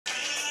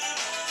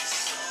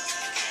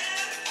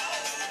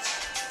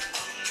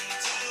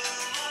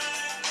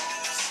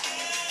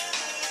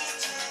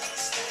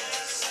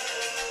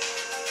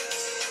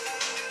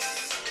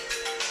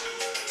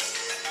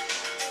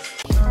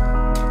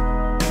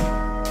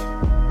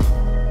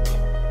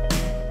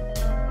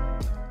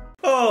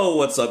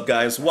what's up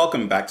guys?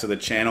 Welcome back to the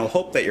channel.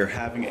 Hope that you're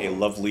having a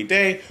lovely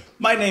day.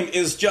 My name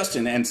is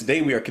Justin and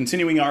today we are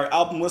continuing our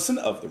album listen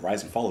of The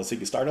Rise and Fall of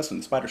Ziggy Stardust and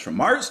the Spiders from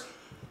Mars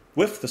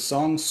with the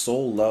song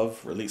Soul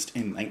Love, released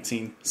in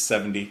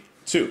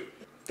 1972.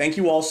 Thank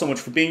you all so much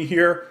for being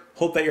here.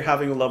 Hope that you're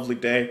having a lovely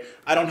day.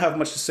 I don't have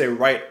much to say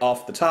right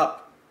off the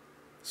top,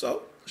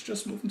 so let's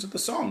just move into the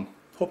song.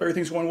 Hope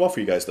everything's going well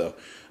for you guys though.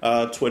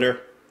 Twitter,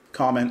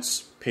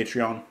 comments,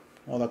 Patreon,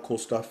 all that cool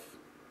stuff.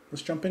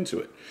 Let's jump into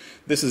it.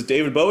 This is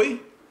David Bowie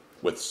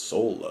with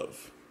Soul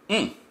Love.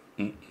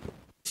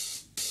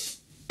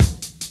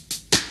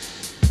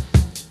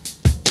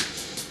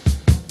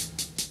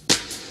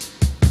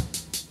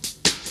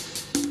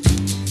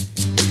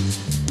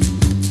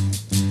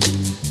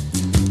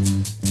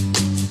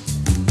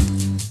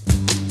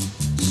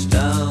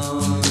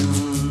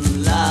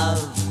 Stone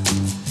love,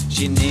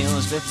 she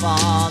kneels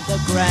before the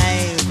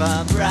grave,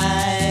 a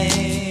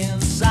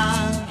brave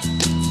son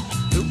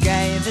who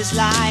gave his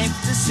life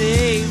to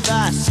save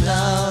a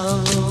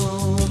slogan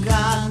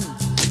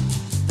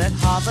that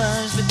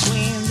hovers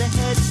between the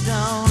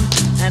headstone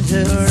and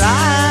her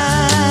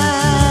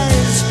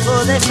eyes,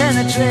 for they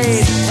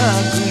penetrate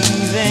her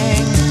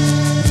grieving.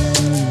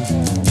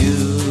 You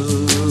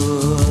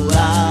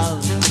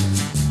love,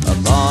 a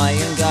boy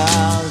and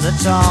girl, the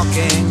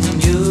talking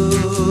new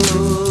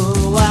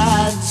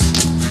words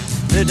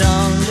that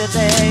only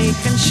they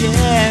can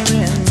share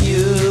in you.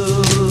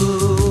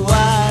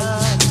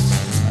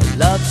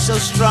 Love so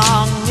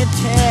strong it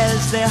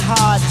tears their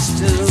hearts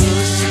to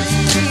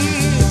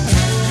sleep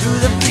through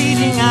the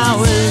fleeting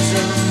hours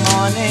of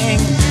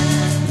morning.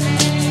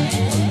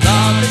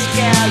 Love is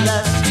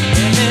careless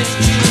in its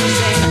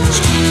choosing,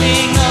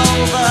 sweeping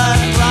over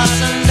cross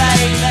and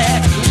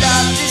baby.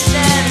 Love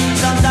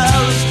descends on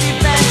those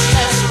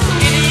defenseless.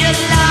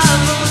 Idiot love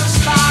will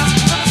spark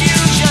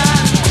confusion.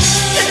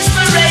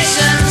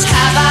 Inspirations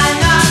have I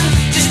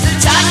none, just a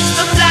touch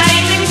of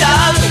flaming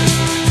dove.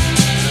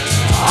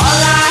 All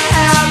I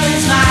have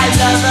is my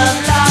love of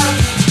love,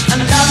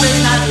 and love is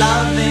not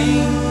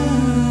loving.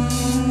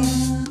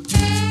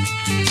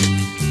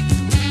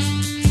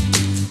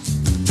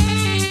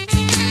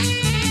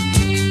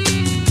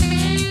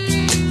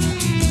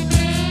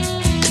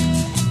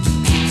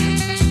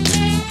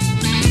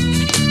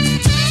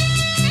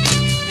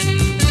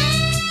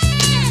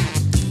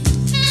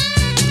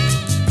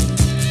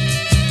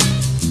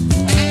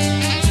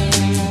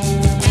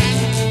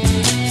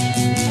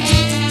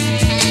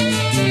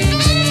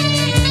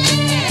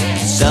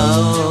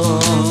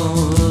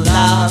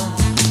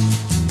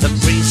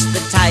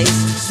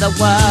 The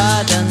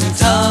word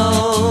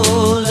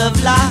untold of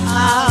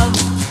love,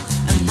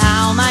 and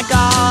how my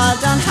God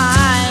on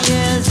high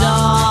is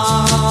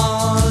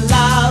all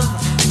love.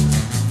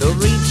 The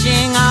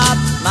reaching up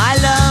my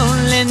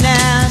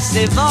loneliness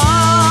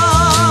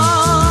evolves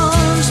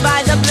by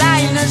the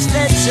blindness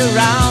that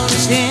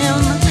surrounds him.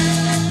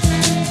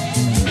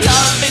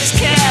 Love is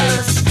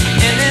careless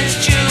in its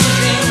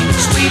choosing,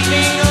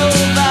 sweeping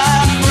over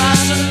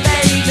cross and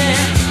baby.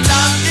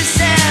 Love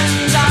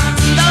descends on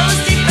those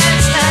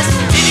defenseless.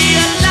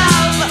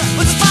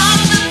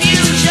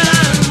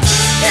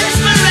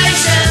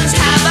 Inspirations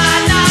have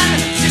I none,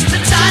 just a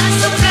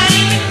touch of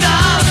flaming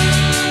dove.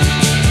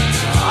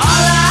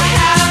 All I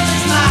have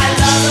is my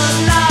love of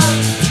love,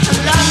 and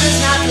love is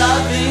not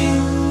loving.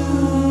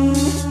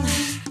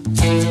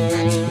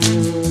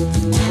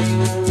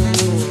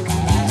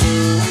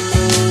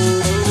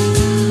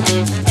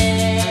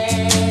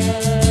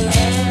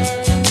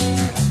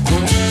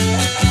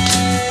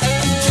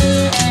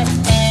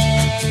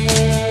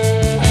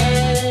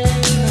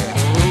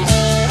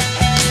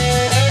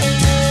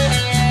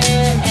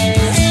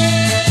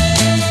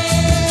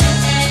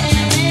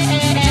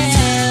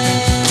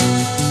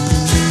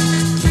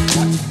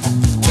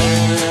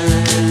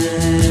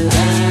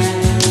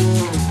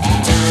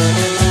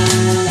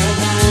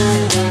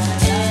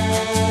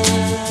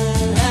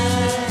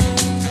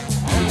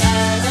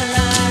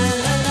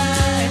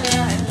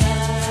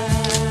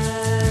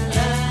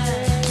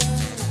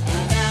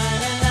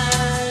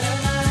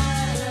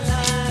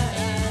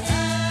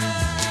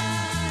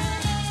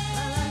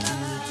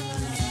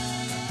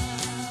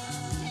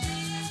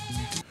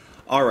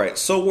 Alright,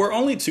 so we're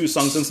only 2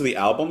 songs into the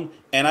album,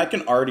 and I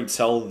can already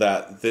tell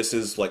that this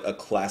is like a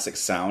classic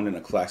sound and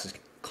a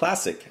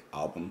classic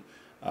album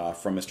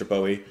from Mr.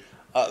 Bowie.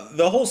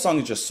 The whole song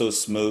is just so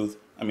smooth.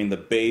 I mean, the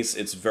bass,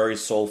 it's very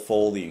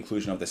soulful, the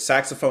inclusion of the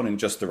saxophone in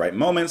just the right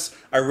moments.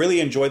 I really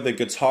enjoyed the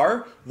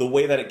guitar, the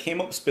way that it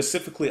came up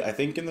specifically, I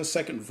think in the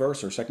second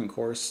verse or second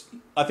chorus.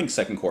 I think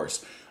second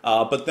chorus.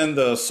 But then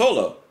the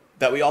solo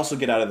that we also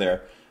get out of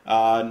there.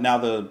 Now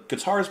the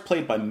guitar is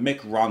played by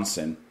Mick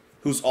Ronson,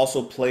 who's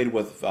also played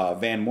with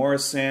Van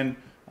Morrison,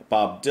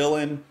 Bob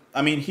Dylan.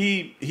 I mean,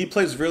 he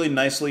plays really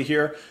nicely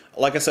here.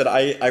 Like I said,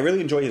 I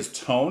really enjoy his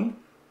tone,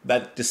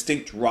 that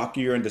distinct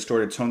rockier and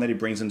distorted tone that he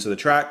brings into the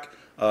track.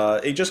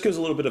 It just gives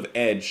a little bit of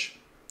edge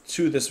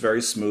to this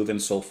very smooth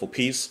and soulful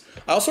piece.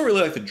 I also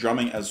really like the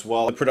drumming as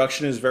well. The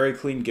production is very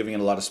clean, giving it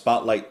a lot of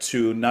spotlight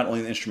to not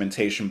only the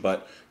instrumentation,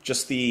 but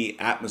just the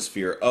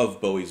atmosphere of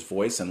Bowie's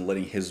voice and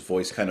letting his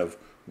voice kind of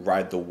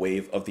ride the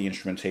wave of the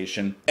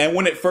instrumentation. And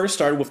when it first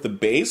started with the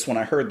bass, when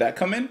I heard that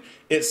come in,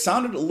 it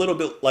sounded a little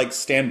bit like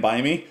Stand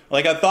By Me.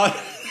 Like I thought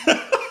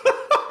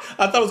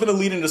I thought it was going to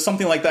lead into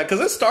something like that,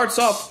 because it starts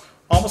off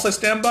almost like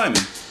Stand By Me.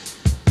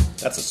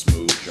 That's a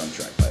smooth drum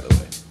track, by the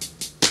way.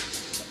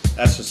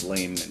 That's just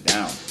laying it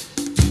down.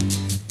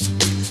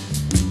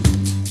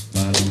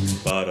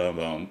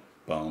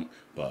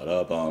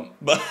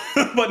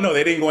 But no,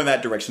 they didn't go in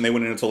that direction. They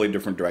went in a totally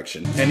different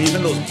direction. And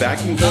even those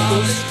backing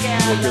vocals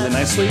work really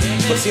nicely.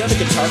 But see how the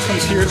guitar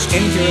comes here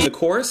in the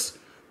chorus?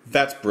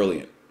 That's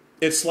brilliant.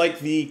 It's like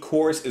the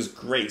chorus is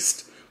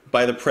graced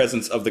by the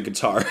presence of the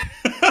guitar.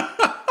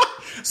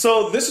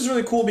 So this is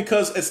really cool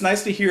because it's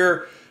nice to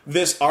hear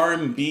this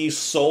R&B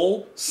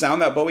soul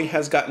sound that Bowie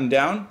has gotten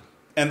down.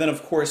 And then,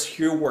 of course,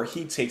 hear where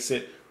he takes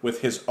it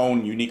with his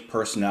own unique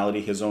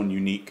personality, his own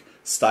unique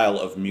style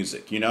of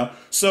music, you know?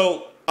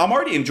 So I'm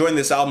already enjoying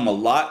this album a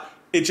lot.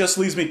 It just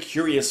leaves me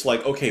curious,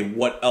 like, okay,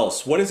 what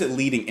else? What is it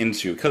leading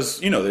into?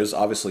 Because, you know, there's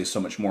obviously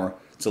so much more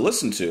to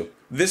listen to.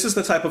 This is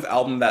the type of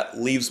album that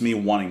leaves me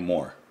wanting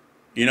more.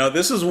 You know,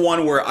 this is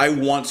one where I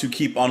want to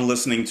keep on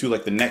listening to,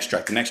 like, the next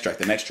track, the next track,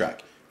 the next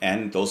track.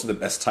 And those are the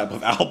best type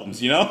of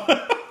albums, you know?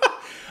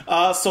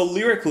 So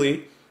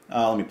lyrically,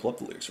 let me pull up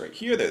the lyrics right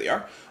here. There they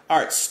are. All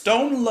right,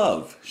 Stone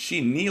Love, she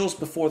kneels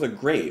before the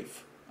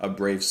grave, a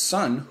brave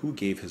son who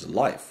gave his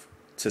life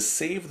to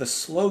save the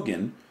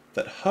slogan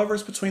that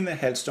hovers between the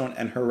headstone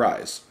and her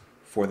eyes,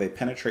 for they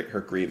penetrate her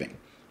grieving.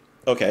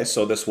 Okay,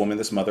 so this woman,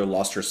 this mother,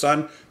 lost her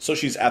son, so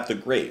she's at the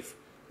grave.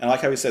 And I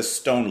like how he says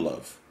Stone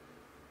Love,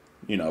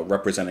 you know,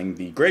 representing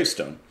the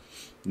gravestone.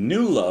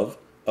 New love,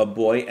 a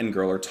boy and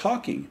girl are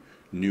talking.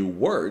 New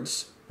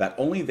words that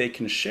only they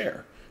can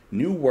share.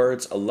 New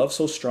words, a love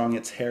so strong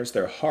it tears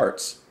their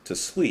hearts to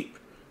sleep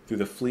through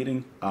the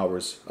fleeting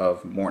hours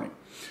of morning.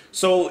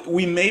 So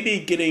we may be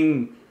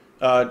getting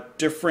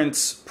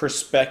different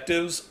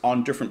perspectives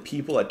on different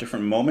people at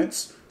different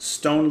moments.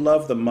 Stone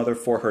love, the mother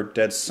for her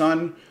dead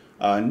son.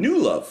 New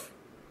love,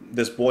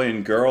 this boy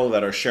and girl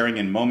that are sharing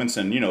in moments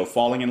and, you know,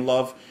 falling in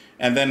love.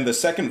 And then the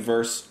second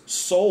verse,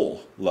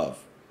 soul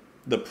love,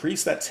 the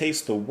priest that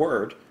tastes the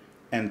word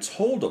and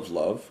told of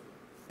love,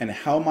 and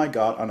how my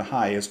God on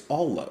high is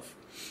all love.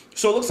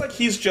 So it looks like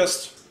he's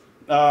just,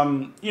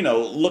 you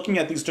know, looking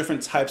at these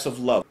different types of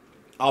love,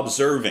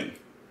 observing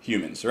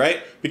humans,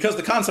 right? Because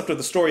the concept of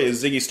the story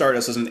is Ziggy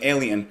Stardust as an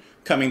alien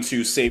coming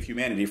to save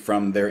humanity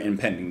from their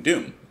impending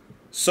doom.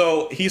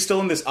 So he's still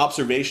in this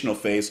observational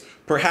phase.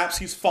 Perhaps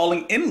he's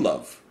falling in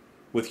love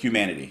with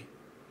humanity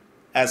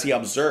as he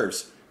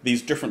observes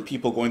these different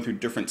people going through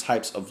different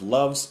types of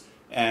loves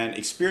and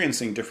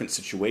experiencing different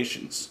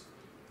situations.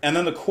 And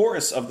then the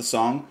chorus of the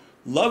song,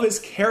 love is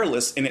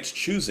careless in its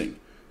choosing,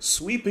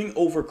 sweeping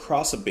over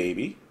cross a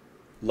baby.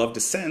 Love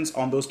descends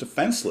on those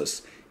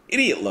defenseless.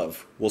 Idiot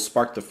love will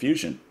spark the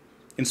fusion.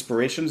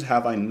 Inspirations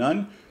have I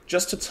none,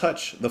 just to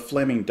touch the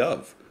flaming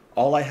dove.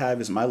 All I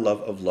have is my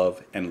love,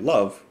 and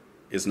love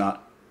is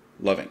not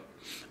loving.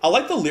 I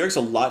like the lyrics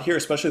a lot here,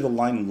 especially the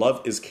line,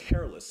 love is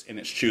careless in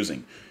its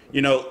choosing.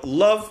 You know,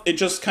 love, it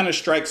just kind of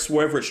strikes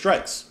wherever it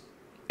strikes.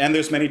 And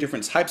there's many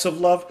different types of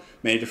love,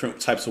 many different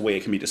types of way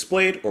it can be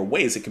displayed, or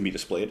ways it can be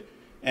displayed.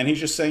 And he's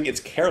just saying it's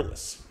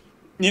careless.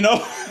 You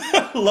know,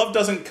 love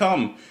doesn't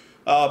come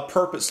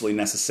purposely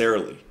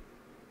necessarily.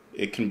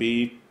 It can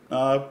be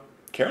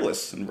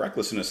careless and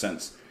reckless in a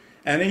sense.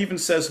 And it even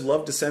says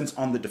love descends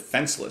on the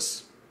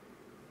defenseless.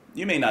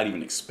 You may not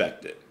even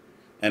expect it.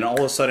 And all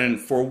of a sudden,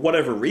 for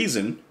whatever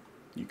reason,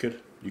 you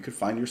could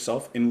find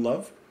yourself in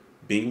love,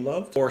 being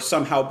loved, or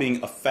somehow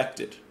being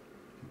affected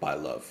by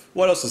love.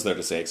 What else is there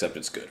to say except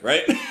it's good,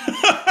 right?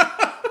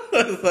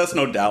 That's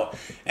no doubt.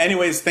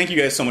 Anyways, thank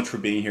you guys so much for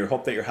being here.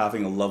 Hope that you're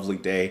having a lovely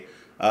day.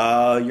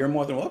 You're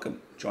more than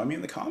welcome. Join me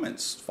in the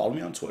comments. Follow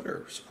me on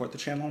Twitter. Support the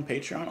channel on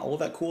Patreon. All of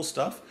that cool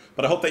stuff.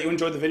 But I hope that you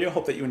enjoyed the video.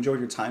 Hope that you enjoyed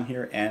your time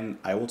here. And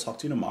I will talk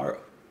to you tomorrow.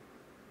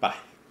 Bye.